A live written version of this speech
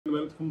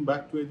Welcome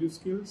back to Edu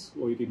Skills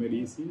OET Made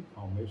Easy.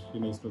 Our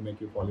mission is to make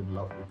you fall in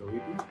love with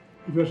OET.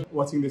 If you're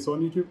watching this on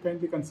YouTube,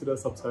 kindly consider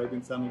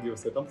subscribing channel, give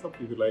us a thumbs up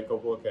if you like our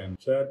work,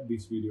 and share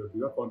this video to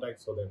your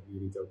contacts so that we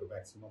reach out to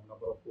maximum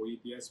number of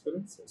OET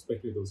aspirants,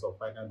 especially those who are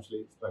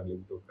financially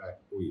struggling to crack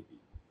OET.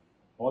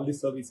 All these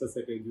services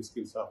at Edu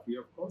Skills are free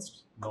of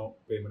cost, no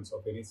payments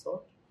of any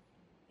sort.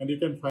 And you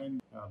can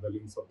find the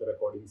links of the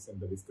recordings in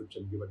the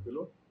description given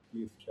below.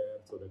 Please share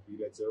so that we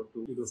reach out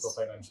to those who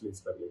are financially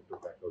struggling to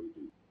crack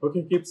OET.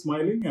 Okay, keep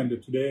smiling. And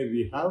today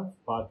we have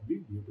part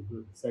B,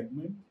 beautiful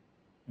segment.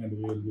 And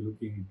we will be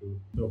looking into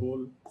the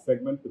whole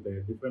segment with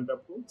a different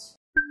approach.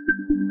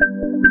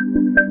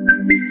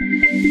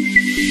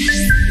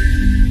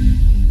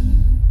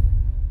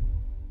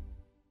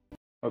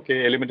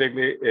 Okay,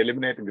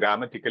 eliminate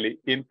grammatically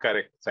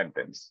incorrect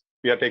sentence.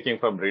 We are taking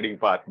from reading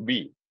part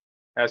B.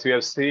 As we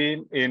have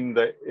seen in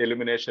the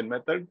elimination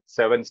method,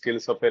 7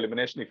 skills of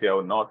elimination. If you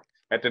have not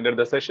attended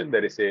the session,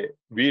 there is a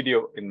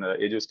video in the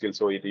Edu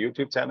Skills OET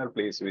YouTube channel.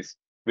 Please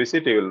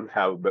visit. You will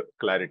have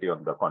clarity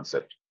on the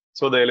concept.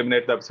 So the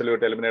eliminate the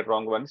absolute, eliminate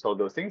wrong ones, all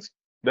those things.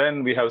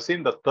 Then we have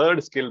seen the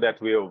third skill that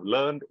we have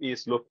learned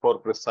is look for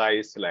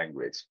precise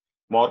language.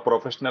 More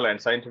professional and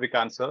scientific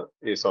answer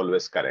is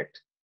always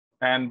correct.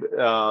 And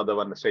the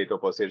one straight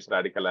opposites,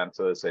 radical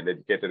answers, and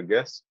educated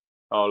guess,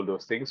 all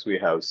those things we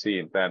have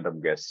seen,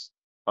 random guess.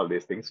 All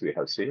these things we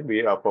have seen.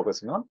 We are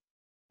focusing on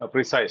a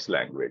precise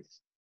language.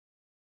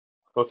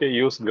 Okay,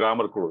 use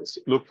grammar rules.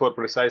 Look for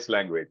precise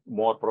language.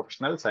 More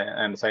professional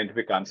and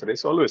scientific answer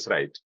is always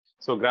right.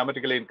 So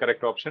grammatically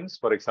incorrect options,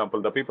 for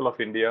example, the people of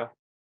India,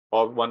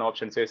 or one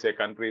option says a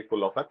country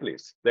full of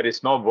athletes. There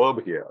is no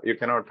verb here. You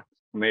cannot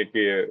make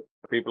a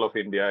people of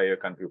India a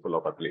country full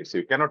of athletes.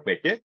 You cannot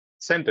make a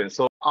sentence.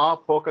 So our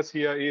focus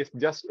here is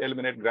just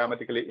eliminate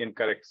grammatically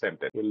incorrect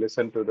sentence. We'll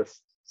listen to the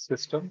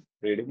system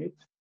reading it.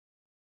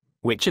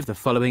 Which of the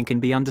following can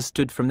be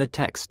understood from the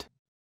text?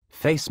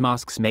 Face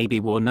masks may be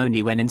worn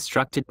only when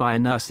instructed by a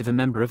nurse of a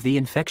member of the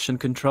infection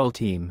control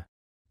team.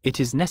 It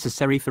is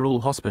necessary for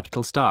all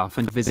hospital staff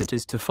and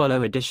visitors to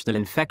follow additional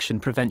infection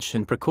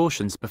prevention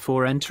precautions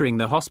before entering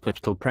the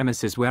hospital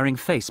premises. Wearing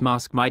face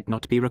mask might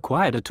not be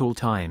required at all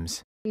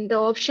times. The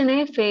option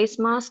A, face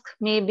mask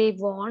may be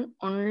worn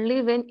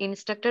only when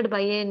instructed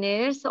by a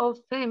nurse of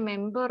a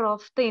member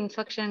of the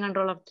infection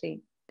control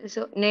team.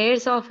 So,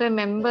 nurse of a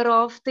member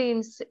of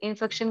the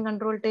infection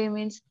control team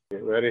means.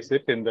 Where is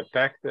it in the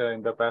text,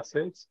 in the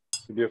passage?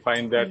 Did you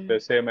find that the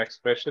same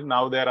expression?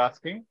 Now they are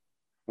asking,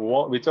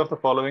 which of the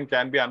following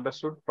can be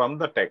understood from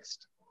the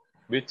text?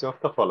 Which of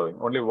the following?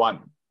 Only one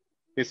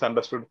is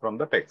understood from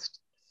the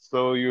text.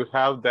 So you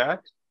have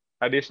that.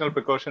 Additional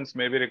precautions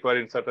may be required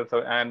in certain,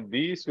 and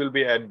these will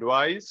be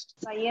advised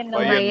by a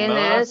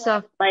nurse in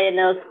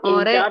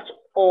charge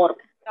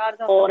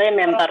or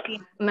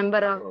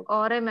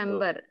a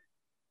member.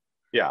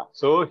 Yeah.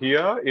 So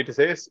here it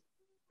says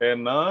a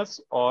nurse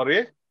or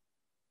a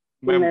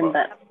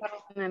member.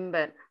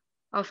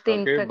 Of the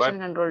infection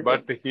control team.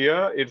 But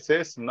here it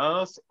says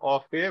nurse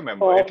of a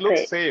member. Okay. It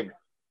looks same.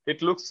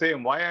 It looks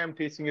same. Why I am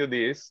teaching you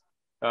this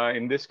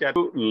in this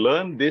category, to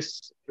learn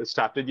these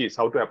strategies,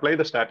 how to apply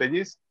the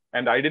strategies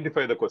and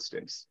identify the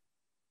questions.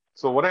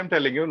 So what I'm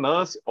telling you,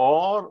 nurse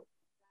or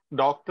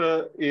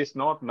doctor is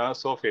not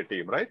nurse of a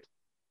team, right?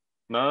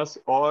 Nurse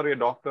or a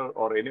doctor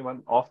or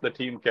anyone of the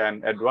team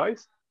can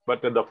advise.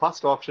 But the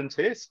first option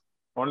says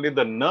only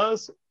the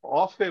nurse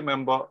of a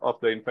member of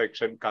the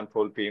infection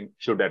control team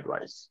should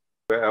advise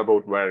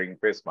about wearing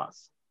face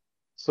masks.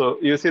 So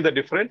you see the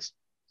difference?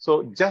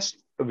 So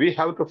just we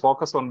have to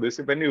focus on this.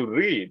 When you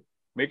read,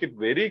 make it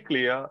very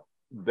clear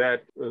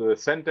that the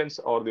sentence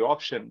or the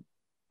option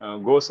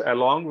goes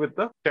along with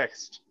the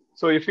text.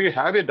 So if you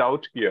have a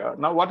doubt here,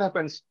 now what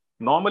happens?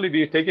 Normally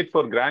we take it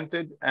for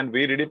granted and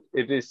we read it,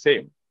 it is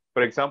same.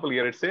 For example,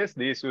 here it says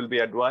these will be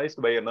advised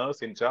by a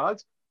nurse in charge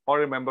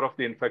or a member of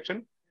the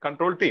infection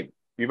control team.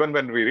 Even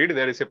when we read,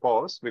 there is a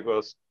pause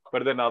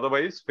but then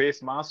otherwise,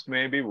 face masks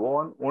may be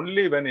worn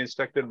only when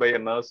instructed by a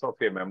nurse of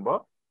a member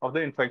of the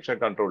infection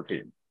control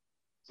team.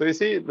 So you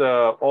see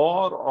the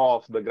or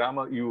of the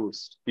grammar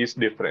used is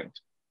different.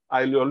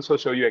 I'll also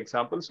show you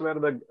examples where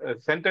the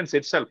sentence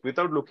itself,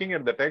 without looking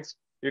at the text,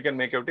 you can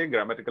make out a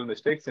grammatical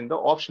mistakes in the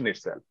option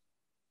itself.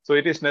 So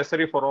it is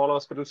necessary for all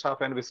hospital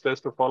staff and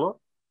visitors to follow.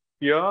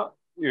 Here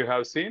you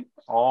have seen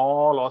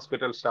all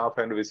hospital staff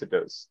and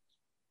visitors.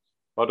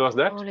 What was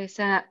that?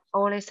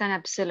 All is an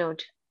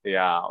absolute.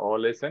 Yeah,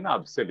 all is an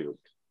absolute.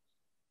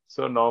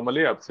 So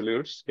normally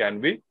absolutes can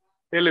be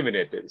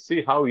eliminated.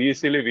 See how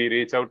easily we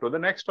reach out to the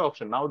next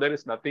option. Now there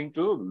is nothing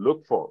to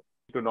look for.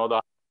 To know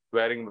that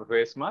wearing the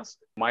face mask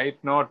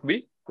might not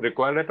be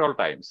required at all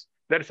times.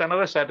 There is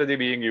another strategy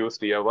being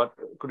used here. What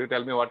could you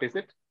tell me? What is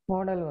it?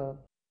 Modal verb.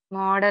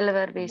 Modal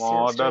verb is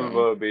Modal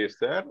verb is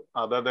there.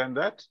 Other than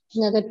that?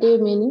 Negative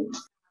meaning.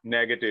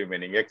 Negative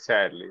meaning.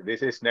 Exactly.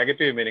 This is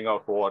negative meaning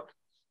of what?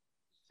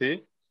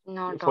 See?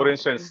 Not for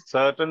instance,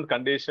 certain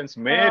conditions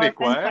may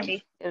require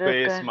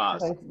face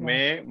mask.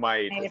 May,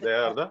 might. They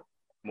are the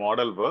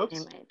modal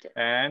verbs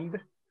and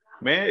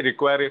may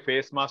require a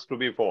face mask to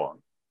be worn.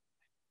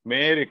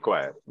 may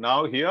require.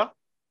 Now here,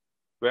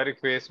 wearing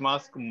face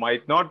mask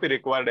might not be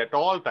required at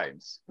all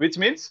times, which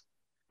means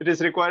it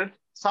is required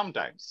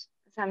sometimes.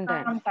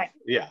 Sometimes.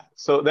 Yeah,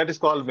 so that is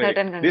called may.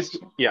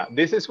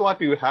 This is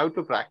what you have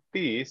to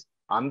practice,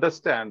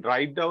 understand,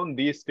 write down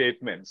these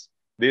statements.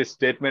 This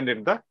statement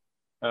in the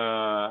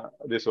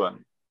this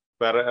one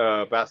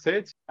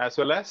passage, as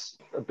well as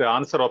the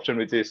answer option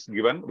which is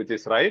given, which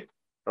is right.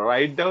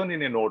 Write down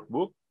in a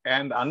notebook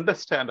and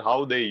understand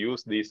how they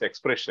use these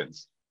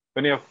expressions.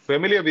 When you're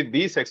familiar with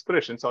these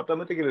expressions,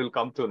 automatically you'll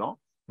come to know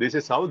this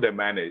is how they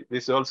manage.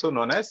 This is also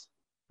known as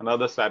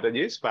another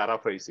strategy is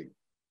paraphrasing.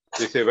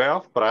 This is a way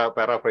of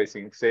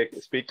paraphrasing,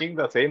 speaking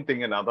the same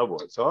thing in other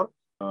words, or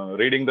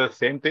reading the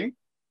same thing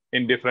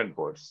in different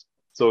words.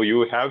 So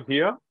you have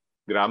here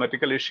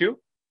grammatical issue,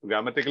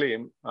 grammatically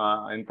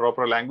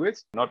improper language,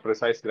 not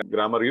precise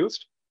grammar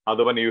used.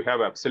 Other one, you have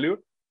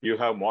absolute, you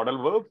have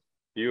modal verb,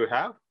 you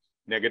have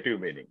negative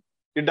meaning.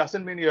 It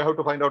doesn't mean you have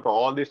to find out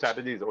all these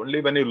strategies.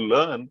 Only when you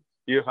learn,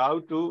 you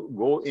have to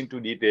go into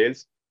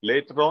details.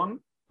 Later on,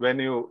 when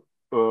you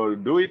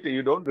do it,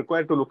 you don't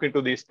require to look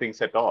into these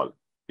things at all.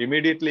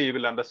 Immediately, you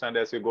will understand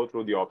as you go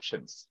through the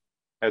options.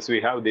 As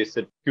we have this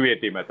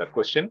QAT method,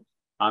 question,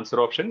 answer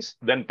options,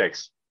 then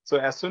text. So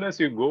as soon as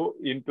you go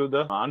into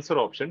the answer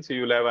options,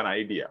 you will have an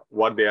idea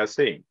what they are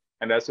saying.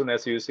 And as soon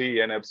as you see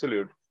an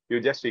absolute, you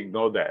just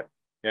ignore that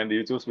and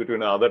you choose between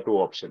the other two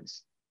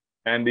options.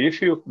 And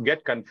if you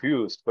get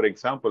confused, for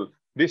example,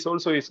 this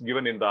also is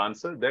given in the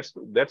answer.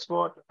 That's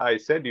what I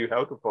said. You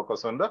have to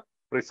focus on the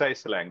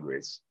precise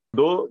language.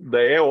 Though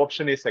the A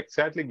option is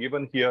exactly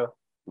given here,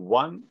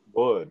 one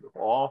word,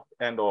 off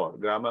and or,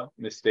 grammar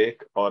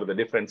mistake or the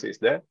difference is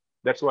there.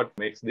 That's what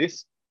makes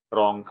this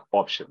wrong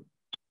option.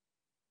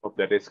 Hope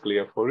that is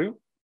clear for you.